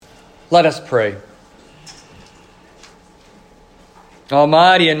Let us pray.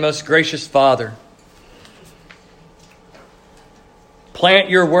 Almighty and most gracious Father, plant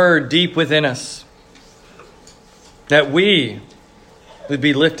your word deep within us, that we would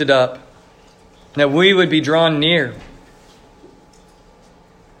be lifted up, that we would be drawn near,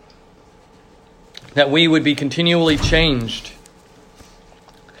 that we would be continually changed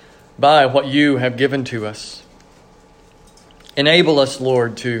by what you have given to us. Enable us,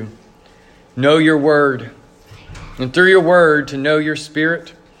 Lord, to know your word, and through your word to know your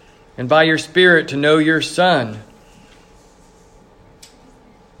Spirit, and by your Spirit to know your Son,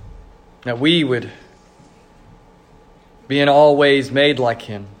 that we would be in all ways made like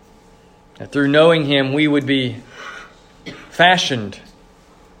him, that through knowing him we would be fashioned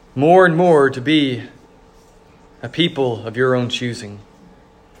more and more to be a people of your own choosing.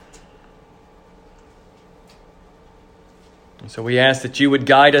 And so we ask that you would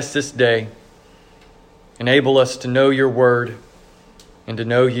guide us this day. Enable us to know your word and to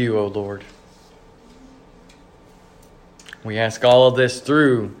know you, O Lord. We ask all of this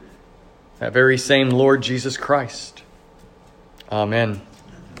through that very same Lord Jesus Christ. Amen.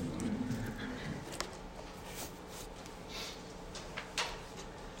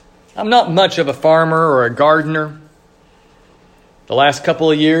 I'm not much of a farmer or a gardener. The last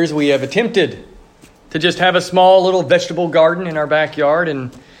couple of years we have attempted to just have a small little vegetable garden in our backyard,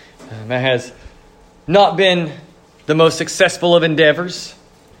 and that has not been the most successful of endeavors.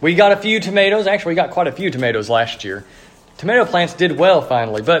 We got a few tomatoes. Actually, we got quite a few tomatoes last year. Tomato plants did well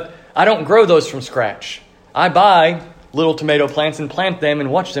finally, but I don't grow those from scratch. I buy little tomato plants and plant them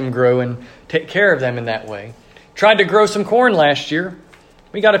and watch them grow and take care of them in that way. Tried to grow some corn last year.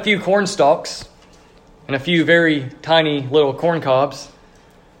 We got a few corn stalks and a few very tiny little corn cobs.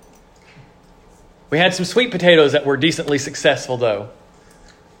 We had some sweet potatoes that were decently successful, though.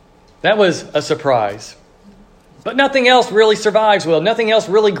 That was a surprise. But nothing else really survives well. Nothing else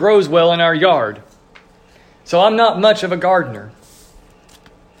really grows well in our yard. So I'm not much of a gardener.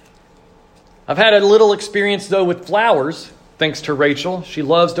 I've had a little experience, though, with flowers, thanks to Rachel. She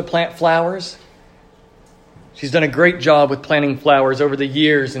loves to plant flowers. She's done a great job with planting flowers over the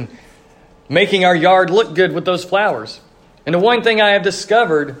years and making our yard look good with those flowers. And the one thing I have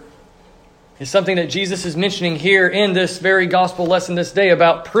discovered is something that Jesus is mentioning here in this very gospel lesson this day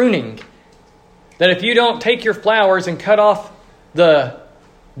about pruning. That if you don't take your flowers and cut off the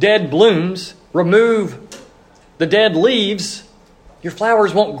dead blooms, remove the dead leaves, your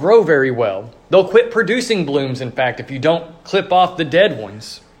flowers won't grow very well. They'll quit producing blooms, in fact, if you don't clip off the dead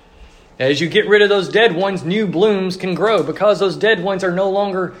ones. As you get rid of those dead ones, new blooms can grow because those dead ones are no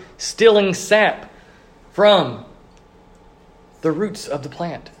longer stealing sap from the roots of the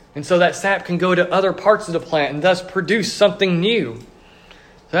plant. And so that sap can go to other parts of the plant and thus produce something new.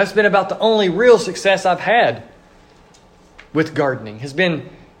 So that's been about the only real success I've had with gardening, has been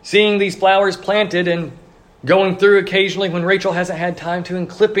seeing these flowers planted and going through occasionally when Rachel hasn't had time to and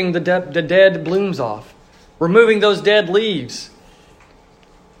clipping the dead blooms off, removing those dead leaves,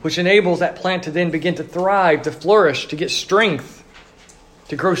 which enables that plant to then begin to thrive, to flourish, to get strength,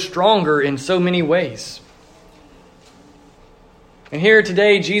 to grow stronger in so many ways. And here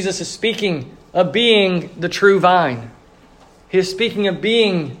today, Jesus is speaking of being the true vine. He is speaking of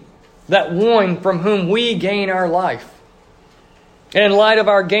being that one from whom we gain our life. And in light of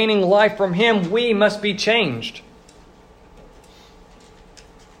our gaining life from him, we must be changed.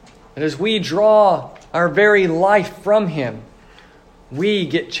 And as we draw our very life from him, we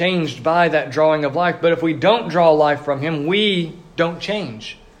get changed by that drawing of life. But if we don't draw life from him, we don't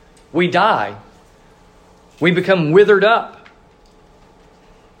change. We die. We become withered up.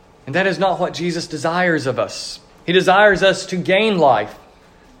 And that is not what Jesus desires of us. He desires us to gain life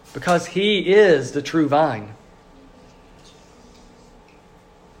because he is the true vine.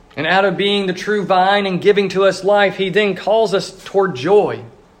 And out of being the true vine and giving to us life, he then calls us toward joy.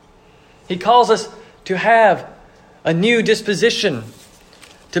 He calls us to have a new disposition,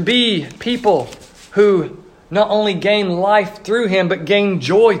 to be people who not only gain life through him, but gain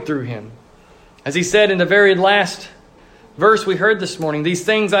joy through him. As he said in the very last verse we heard this morning, these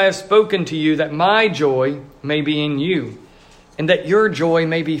things I have spoken to you, that my joy may be in you, and that your joy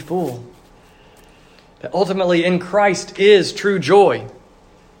may be full. That ultimately in Christ is true joy.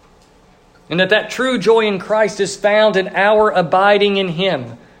 And that true joy in Christ is found in our abiding in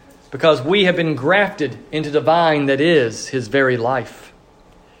him, because we have been grafted into the vine that is his very life.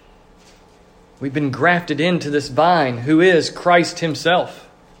 We've been grafted into this vine who is Christ himself.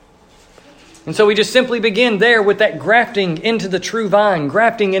 And so we just simply begin there with that grafting into the true vine,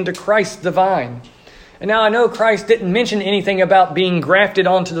 grafting into Christ the vine. And now I know Christ didn't mention anything about being grafted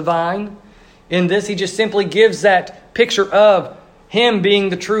onto the vine. In this, he just simply gives that picture of him being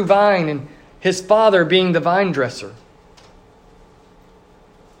the true vine and his Father being the vine dresser.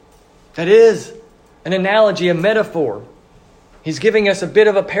 That is an analogy, a metaphor. He's giving us a bit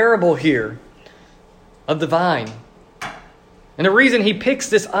of a parable here of the vine. And the reason he picks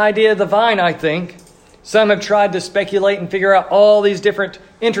this idea of the vine, I think, some have tried to speculate and figure out all these different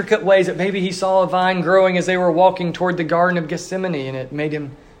intricate ways that maybe he saw a vine growing as they were walking toward the Garden of Gethsemane and it made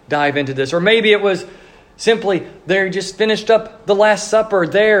him dive into this. Or maybe it was simply they just finished up the Last Supper.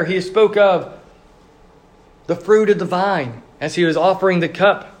 There he spoke of the fruit of the vine as he was offering the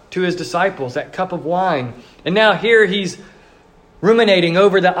cup to his disciples, that cup of wine. And now here he's ruminating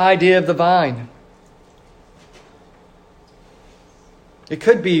over the idea of the vine. It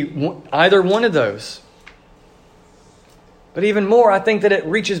could be either one of those. But even more, I think that it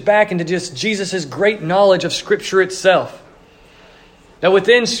reaches back into just Jesus' great knowledge of Scripture itself. That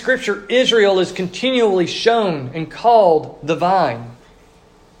within Scripture, Israel is continually shown and called the vine.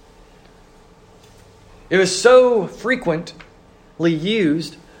 It was so frequently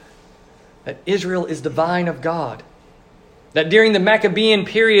used that Israel is the vine of God. That during the Maccabean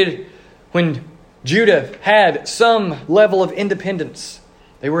period, when Judah had some level of independence,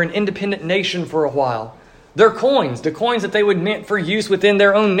 they were an independent nation for a while. Their coins, the coins that they would meant for use within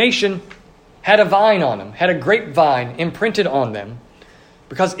their own nation, had a vine on them, had a grapevine imprinted on them.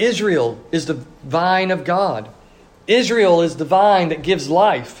 Because Israel is the vine of God. Israel is the vine that gives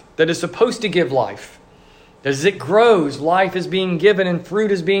life, that is supposed to give life. As it grows, life is being given and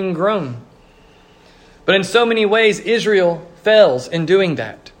fruit is being grown. But in so many ways, Israel fails in doing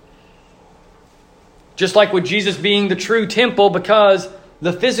that. Just like with Jesus being the true temple, because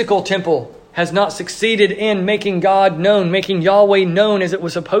the physical temple has not succeeded in making God known, making Yahweh known as it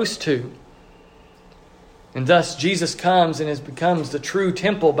was supposed to. And thus Jesus comes and becomes the true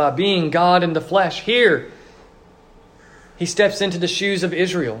temple by being God in the flesh. Here, he steps into the shoes of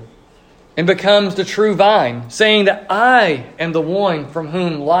Israel and becomes the true vine, saying that I am the one from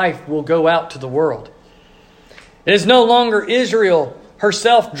whom life will go out to the world. It is no longer Israel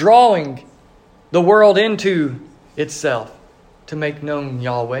herself drawing the world into itself to make known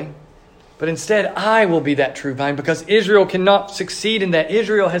Yahweh. But instead, I will be that true vine because Israel cannot succeed in that.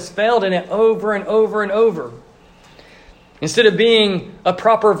 Israel has failed in it over and over and over. Instead of being a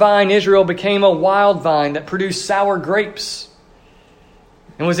proper vine, Israel became a wild vine that produced sour grapes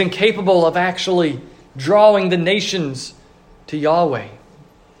and was incapable of actually drawing the nations to Yahweh.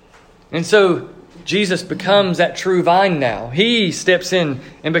 And so Jesus becomes that true vine now. He steps in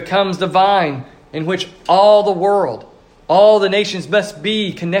and becomes the vine in which all the world, all the nations must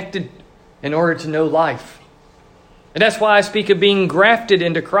be connected in order to know life. And that's why I speak of being grafted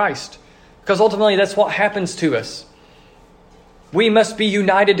into Christ. Because ultimately that's what happens to us. We must be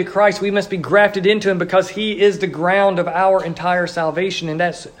united to Christ. We must be grafted into Him because He is the ground of our entire salvation. And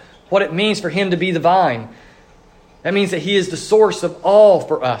that's what it means for Him to be the vine. That means that He is the source of all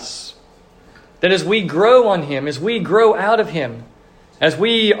for us. That as we grow on Him, as we grow out of Him, as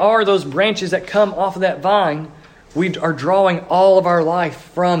we are those branches that come off of that vine, we are drawing all of our life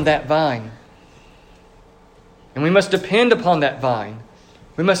from that vine. And we must depend upon that vine.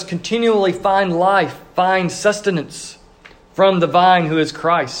 We must continually find life, find sustenance from the vine who is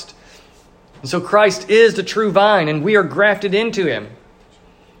Christ. And so Christ is the true vine, and we are grafted into Him.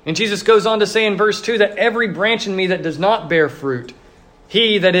 And Jesus goes on to say in verse 2 that every branch in me that does not bear fruit,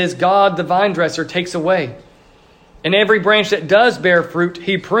 He, that is God the vine dresser, takes away. And every branch that does bear fruit,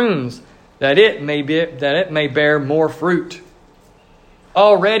 He prunes, that it may bear more fruit.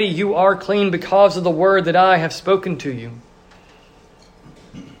 Already you are clean because of the word that I have spoken to you.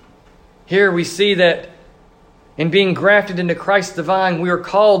 Here we see that in being grafted into Christ the vine, we are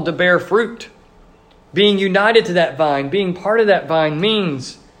called to bear fruit. Being united to that vine, being part of that vine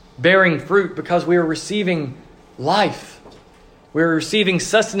means bearing fruit because we are receiving life. We are receiving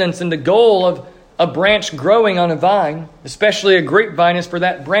sustenance, and the goal of a branch growing on a vine, especially a grapevine, is for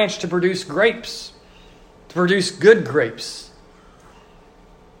that branch to produce grapes, to produce good grapes.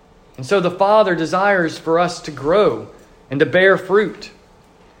 And so the Father desires for us to grow and to bear fruit.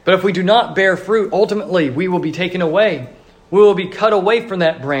 But if we do not bear fruit, ultimately we will be taken away. We will be cut away from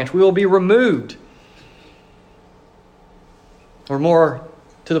that branch. We will be removed. Or more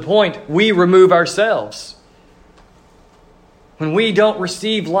to the point, we remove ourselves. When we don't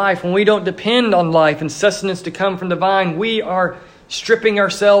receive life, when we don't depend on life and sustenance to come from the vine, we are stripping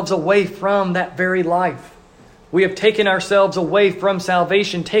ourselves away from that very life. We have taken ourselves away from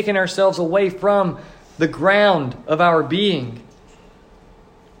salvation, taken ourselves away from the ground of our being.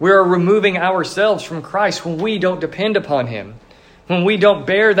 We are removing ourselves from Christ when we don't depend upon Him, when we don't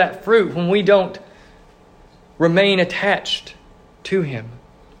bear that fruit, when we don't remain attached to Him.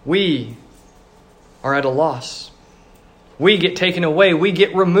 We are at a loss. We get taken away. We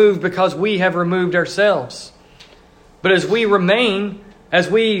get removed because we have removed ourselves. But as we remain, as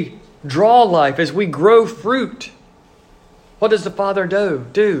we draw life, as we grow fruit, what does the Father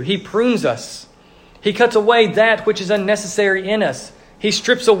do? He prunes us. He cuts away that which is unnecessary in us. He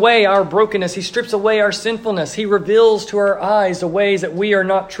strips away our brokenness. He strips away our sinfulness. He reveals to our eyes the ways that we are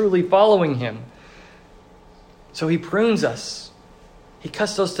not truly following Him. So He prunes us. He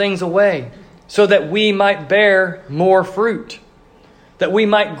cuts those things away so that we might bear more fruit, that we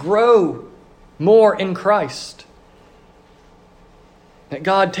might grow more in Christ. That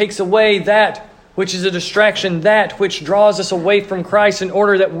God takes away that which is a distraction, that which draws us away from Christ, in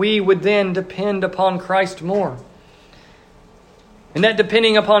order that we would then depend upon Christ more. And that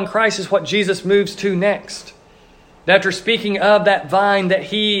depending upon Christ is what Jesus moves to next. After speaking of that vine that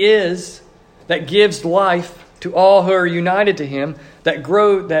He is, that gives life to all who are united to Him, that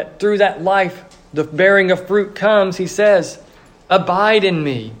through that life the bearing of fruit comes, He says, "Abide in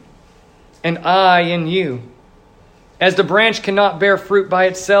me, and I in you. As the branch cannot bear fruit by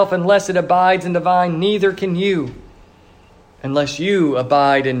itself unless it abides in the vine, neither can you unless you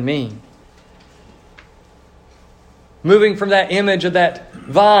abide in me." Moving from that image of that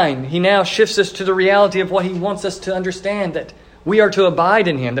vine, He now shifts us to the reality of what He wants us to understand, that we are to abide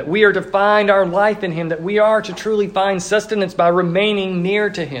in Him, that we are to find our life in Him, that we are to truly find sustenance by remaining near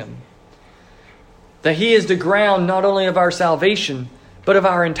to Him. That He is the ground not only of our salvation, but of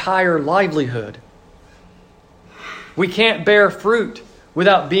our entire livelihood. We can't bear fruit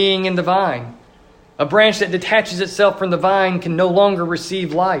without being in the vine. A branch that detaches itself from the vine can no longer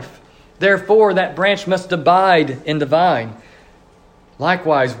receive life. Therefore, that branch must abide in the vine.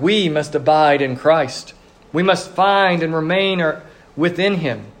 Likewise, we must abide in Christ. We must find and remain within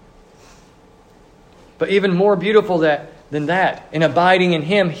Him. But even more beautiful than that, in abiding in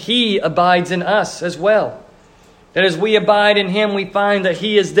Him, He abides in us as well. That as we abide in Him, we find that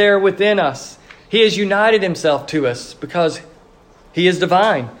He is there within us. He has united Himself to us because He is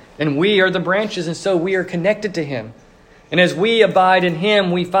divine, and we are the branches, and so we are connected to Him. And as we abide in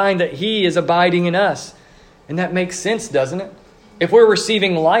Him, we find that He is abiding in us. And that makes sense, doesn't it? If we're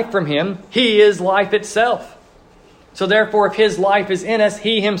receiving life from Him, He is life itself. So therefore, if His life is in us,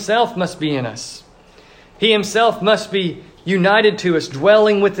 He Himself must be in us. He Himself must be united to us,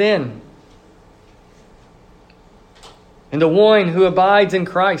 dwelling within. And the one who abides in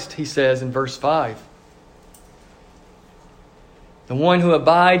Christ, He says in verse 5. The one who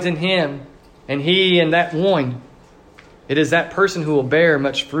abides in Him, and He and that one, it is that person who will bear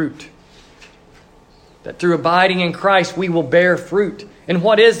much fruit. That through abiding in Christ, we will bear fruit. And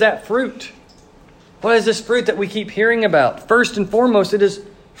what is that fruit? What is this fruit that we keep hearing about? First and foremost, it is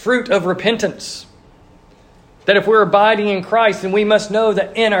fruit of repentance. That if we're abiding in Christ, then we must know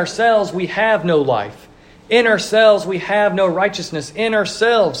that in ourselves we have no life. In ourselves we have no righteousness. In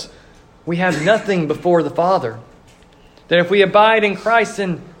ourselves we have nothing before the Father. That if we abide in Christ,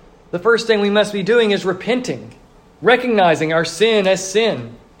 then the first thing we must be doing is repenting. Recognizing our sin as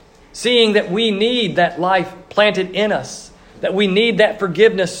sin. Seeing that we need that life planted in us. That we need that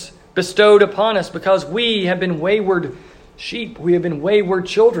forgiveness bestowed upon us because we have been wayward sheep. We have been wayward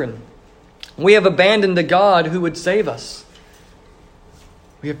children. We have abandoned the God who would save us.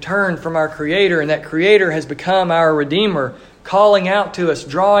 We have turned from our Creator, and that Creator has become our Redeemer, calling out to us,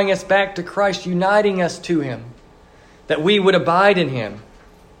 drawing us back to Christ, uniting us to Him. That we would abide in Him.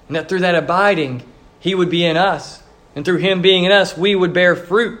 And that through that abiding, He would be in us. And through Him being in us, we would bear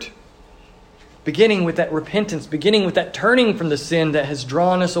fruit. Beginning with that repentance, beginning with that turning from the sin that has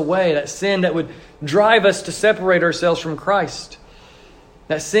drawn us away, that sin that would drive us to separate ourselves from Christ.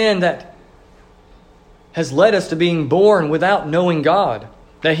 That sin that has led us to being born without knowing God.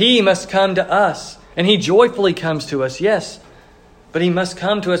 That He must come to us. And He joyfully comes to us, yes. But He must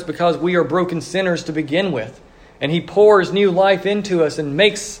come to us because we are broken sinners to begin with. And He pours new life into us and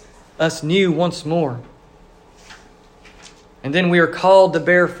makes us new once more. And then we are called to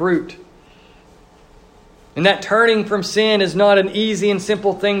bear fruit. And that turning from sin is not an easy and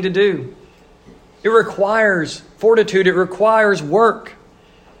simple thing to do. It requires fortitude. It requires work.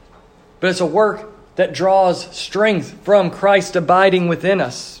 But it's a work that draws strength from Christ abiding within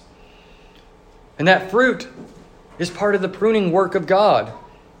us. And that fruit is part of the pruning work of God.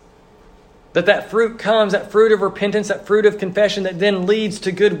 That fruit comes, that fruit of repentance, that fruit of confession that then leads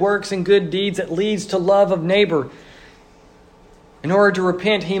to good works and good deeds, that leads to love of neighbor. In order to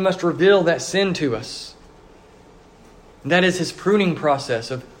repent, He must reveal that sin to us. And that is His pruning process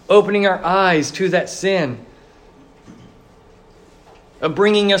of opening our eyes to that sin, of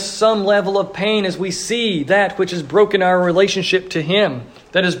bringing us some level of pain as we see that which has broken our relationship to Him,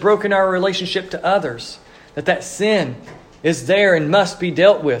 that has broken our relationship to others, that sin is there and must be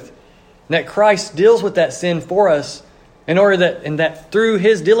dealt with, and that Christ deals with that sin for us in order that through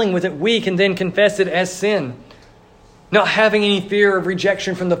His dealing with it, we can then confess it as sin, not having any fear of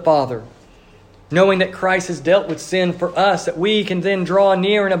rejection from the Father, knowing that Christ has dealt with sin for us, that we can then draw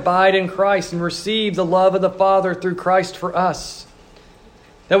near and abide in Christ and receive the love of the Father through Christ for us.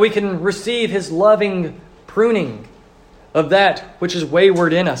 That we can receive His loving pruning of that which is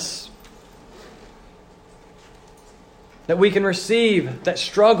wayward in us. That we can receive that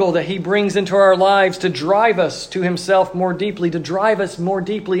struggle that He brings into our lives to drive us to Himself more deeply, to drive us more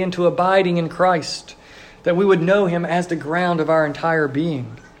deeply into abiding in Christ. That we would know Him as the ground of our entire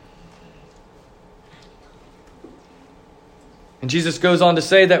being. And Jesus goes on to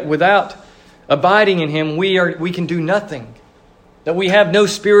say that without abiding in Him, we can do nothing. That we have no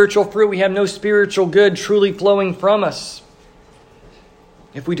spiritual fruit, we have no spiritual good truly flowing from us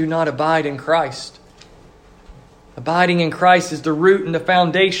if we do not abide in Christ. Abiding in Christ is the root and the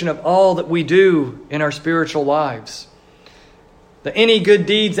foundation of all that we do in our spiritual lives. That any good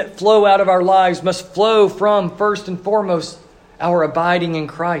deeds that flow out of our lives must flow from, first and foremost, our abiding in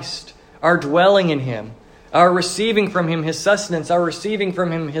Christ, our dwelling in Him, our receiving from Him His sustenance, our receiving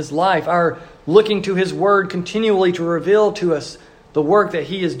from Him His life, our looking to His Word continually to reveal to us the work that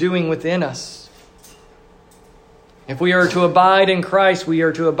He is doing within us. If we are to abide in Christ, we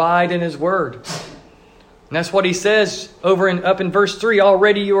are to abide in His Word. And that's what He says up in verse 3.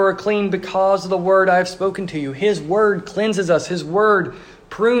 Already you are clean because of the word I have spoken to you. His Word cleanses us. His Word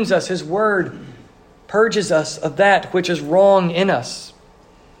prunes us. His Word purges us of that which is wrong in us.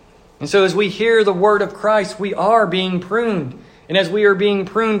 And so as we hear the Word of Christ, we are being pruned. And as we are being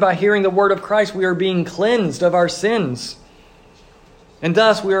pruned by hearing the Word of Christ, we are being cleansed of our sins. And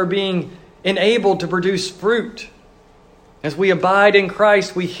thus we are being enabled to produce fruit. As we abide in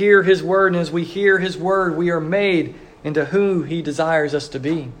Christ, we hear His Word. And as we hear His Word, we are made into who He desires us to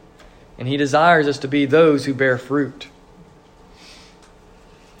be. And He desires us to be those who bear fruit.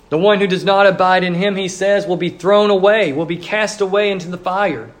 The one who does not abide in Him, He says, will be thrown away, will be cast away into the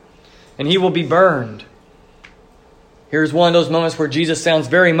fire, and he will be burned. Here's one of those moments where Jesus sounds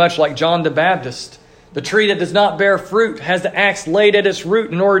very much like John the Baptist. The tree that does not bear fruit has the axe laid at its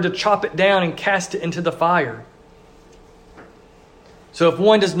root in order to chop it down and cast it into the fire. So if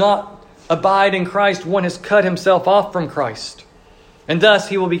one does not abide in Christ, one has cut himself off from Christ. And thus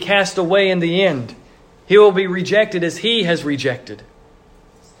he will be cast away in the end. He will be rejected as he has rejected.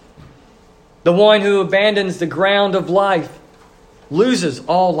 The one who abandons the ground of life loses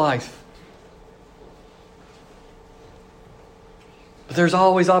all life. But there's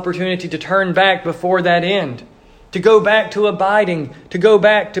always opportunity to turn back before that end. To go back to abiding. To go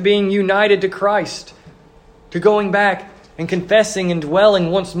back to being united to Christ. To going back and confessing and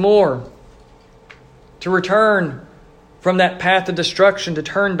dwelling once more. To return from that path of destruction. To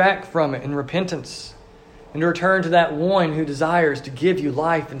turn back from it in repentance. And to return to that one who desires to give you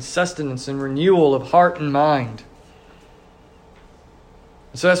life and sustenance and renewal of heart and mind.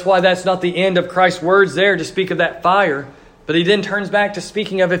 So that's why that's not the end of Christ's words there to speak of that fire. But he then turns back to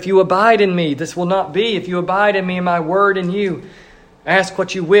speaking of, if you abide in me, this will not be. If you abide in me and my word in you, ask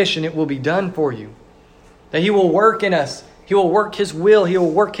what you wish and it will be done for you. That he will work in us. He will work his will. He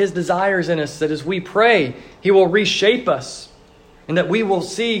will work his desires in us. That as we pray, he will reshape us. And that we will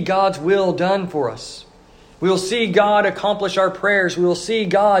see God's will done for us. We will see God accomplish our prayers. We will see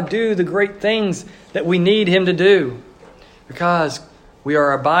God do the great things that we need him to do. Because we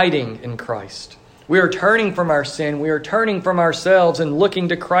are abiding in Christ. We are turning from our sin. We are turning from ourselves and looking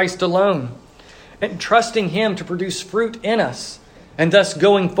to Christ alone. And trusting him to produce fruit in us. And thus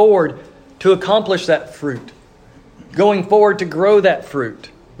going forward to accomplish that fruit. Going forward to grow that fruit.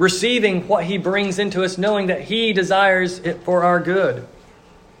 Receiving what he brings into us, knowing that he desires it for our good.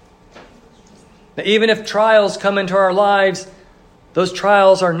 That even if trials come into our lives, those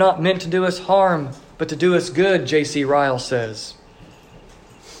trials are not meant to do us harm, but to do us good, J.C. Ryle says.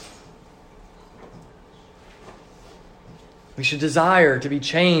 We should desire to be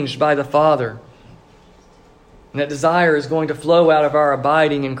changed by the Father. And that desire is going to flow out of our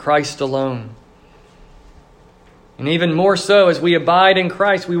abiding in Christ alone. And even more so, as we abide in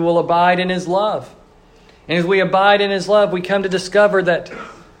Christ, we will abide in his love. And as we abide in his love, we come to discover that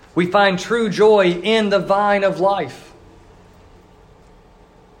we find true joy in the vine of life.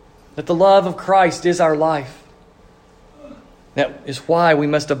 That the love of Christ is our life. That is why we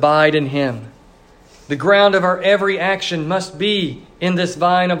must abide in him. The ground of our every action must be in this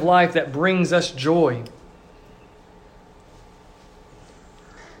vine of life that brings us joy.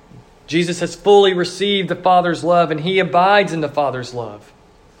 Jesus has fully received the Father's love, and He abides in the Father's love.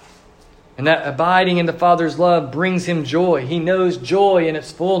 And that abiding in the Father's love brings Him joy. He knows joy in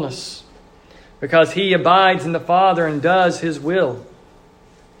its fullness because He abides in the Father and does His will.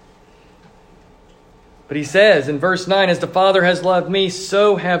 But He says in verse 9, as the Father has loved me,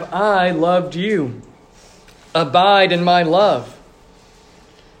 so have I loved you. Abide in my love.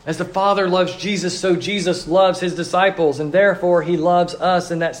 As the Father loves Jesus, so Jesus loves His disciples, and therefore He loves us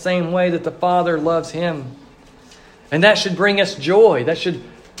in that same way that the Father loves Him. And that should bring us joy. That should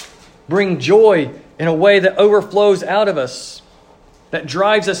bring joy in a way that overflows out of us, that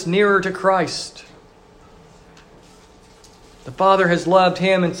drives us nearer to Christ. The Father has loved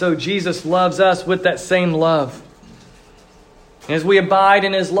Him, and so Jesus loves us with that same love. And as we abide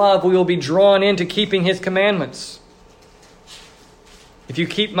in His love, we will be drawn into keeping His commandments. If you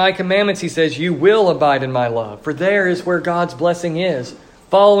keep my commandments, He says, you will abide in my love. For there is where God's blessing is.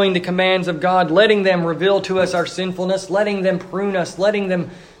 Following the commands of God, letting them reveal to us our sinfulness, letting them prune us, letting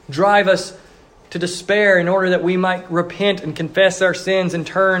them drive us to despair in order that we might repent and confess our sins and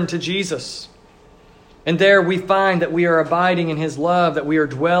turn to Jesus. And there we find that we are abiding in His love, that we are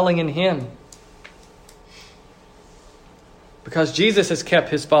dwelling in Him. Because Jesus has kept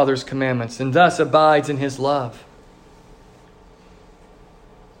His Father's commandments and thus abides in His love.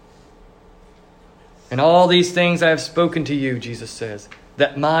 And all these things I have spoken to you, Jesus says,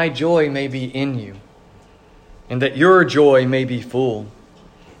 that my joy may be in you, and that your joy may be full.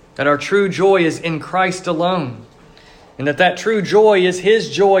 That our true joy is in Christ alone, and that true joy is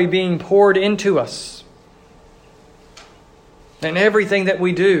His joy being poured into us. And everything that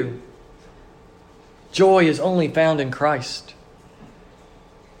we do, joy is only found in Christ.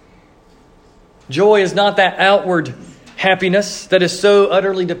 Joy is not that outward happiness that is so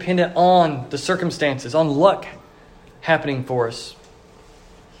utterly dependent on the circumstances, on luck happening for us.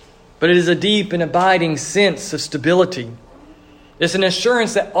 But it is a deep and abiding sense of stability. It's an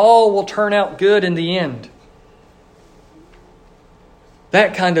assurance that all will turn out good in the end.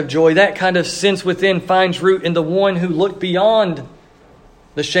 That kind of joy, that kind of sense within finds root in the one who looked beyond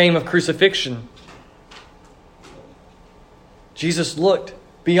the shame of crucifixion. Jesus looked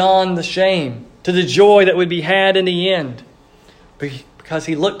beyond the shame to the joy that would be had in the end, because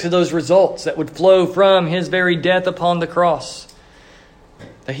He looked to those results that would flow from His very death upon the cross,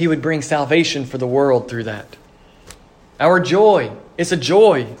 that He would bring salvation for the world through that. Our joy is a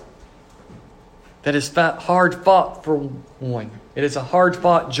joy that is hard fought for one. It is a hard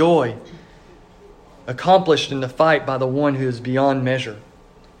fought joy accomplished in the fight by the one who is beyond measure.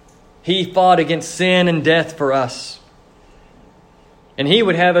 He fought against sin and death for us. And He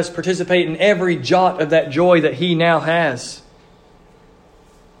would have us participate in every jot of that joy that He now has.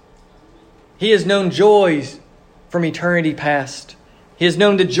 He has known joys from eternity past. He has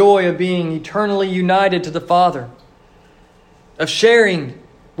known the joy of being eternally united to the Father, of sharing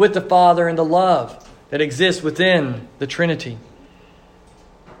with the Father in the love that exists within the Trinity.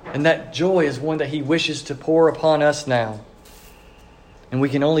 And that joy is one that He wishes to pour upon us now. And we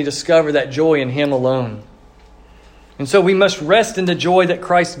can only discover that joy in Him alone. And so we must rest in the joy that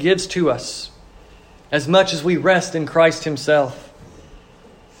Christ gives to us, as much as we rest in Christ Himself.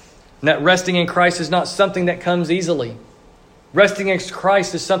 And that resting in Christ is not something that comes easily. Resting in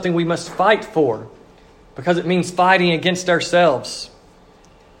Christ is something we must fight for, because it means fighting against ourselves.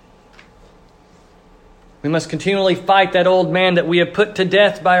 We must continually fight that old man that we have put to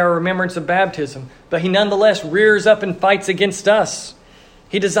death by our remembrance of baptism, but he nonetheless rears up and fights against us.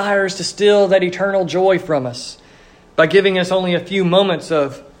 He desires to steal that eternal joy from us by giving us only a few moments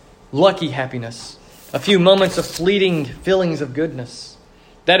of lucky happiness, a few moments of fleeting feelings of goodness.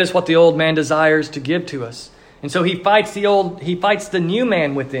 That is what the old man desires to give to us. And so he fights the new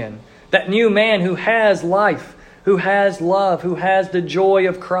man within, that new man who has life, who has love, who has the joy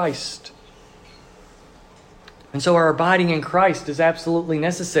of Christ. And so our abiding in Christ is absolutely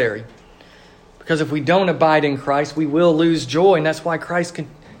necessary. Because if we don't abide in Christ, we will lose joy. And that's why Christ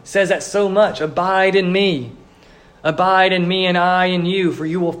says that so much. Abide in me. Abide in me and I in you. For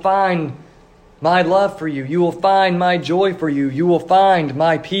you will find my love for you. You will find my joy for you. You will find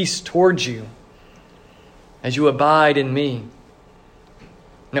my peace towards you as you abide in me.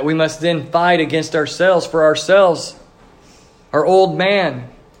 And that we must then fight against ourselves. For ourselves, our old man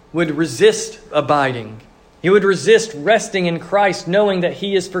would resist abiding. He would resist resting in Christ, knowing that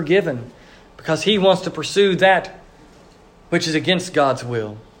he is forgiven, because he wants to pursue that which is against God's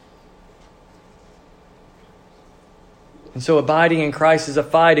will. And so abiding in Christ is a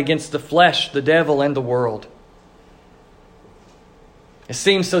fight against the flesh, the devil, and the world. It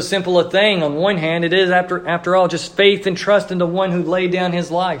seems so simple a thing. On one hand, it is, after all, just faith and trust in the one who laid down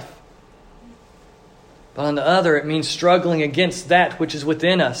his life. But on the other, it means struggling against that which is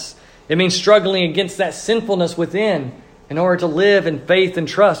within us. It means struggling against that sinfulness within. In order to live in faith and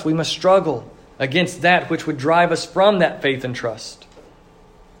trust, we must struggle against that which would drive us from that faith and trust.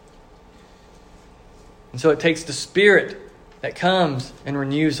 And so it takes the Spirit that comes and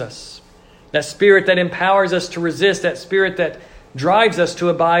renews us. That Spirit that empowers us to resist. That Spirit that drives us to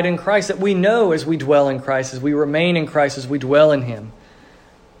abide in Christ. That we know as we dwell in Christ, as we remain in Christ, as we dwell in Him,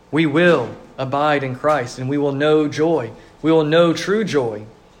 we will abide in Christ and we will know joy. We will know true joy.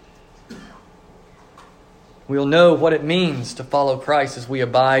 We will know what it means to follow Christ as we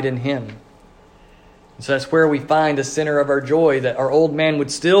abide in Him. And so that's where we find the center of our joy that our old man would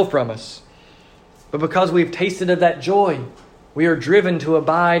steal from us. But because we've tasted of that joy, we are driven to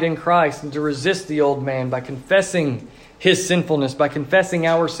abide in Christ and to resist the old man by confessing his sinfulness, by confessing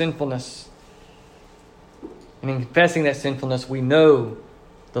our sinfulness. And in confessing that sinfulness, we know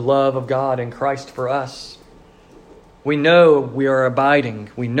the love of God in Christ for us. We know we are abiding.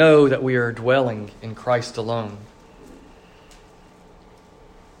 We know that we are dwelling in Christ alone.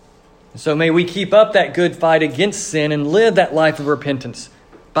 So may we keep up that good fight against sin and live that life of repentance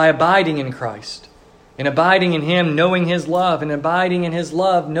by abiding in Christ. And abiding in Him, knowing His love. And abiding in His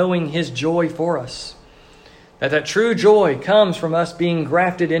love, knowing His joy for us. That true joy comes from us being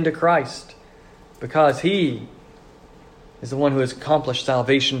grafted into Christ. Because He is the one who has accomplished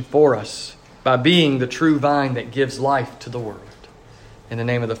salvation for us by being the true vine that gives life to the world. In the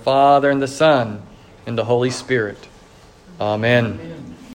name of the Father, and the Son, and the Holy Spirit. Amen. Amen.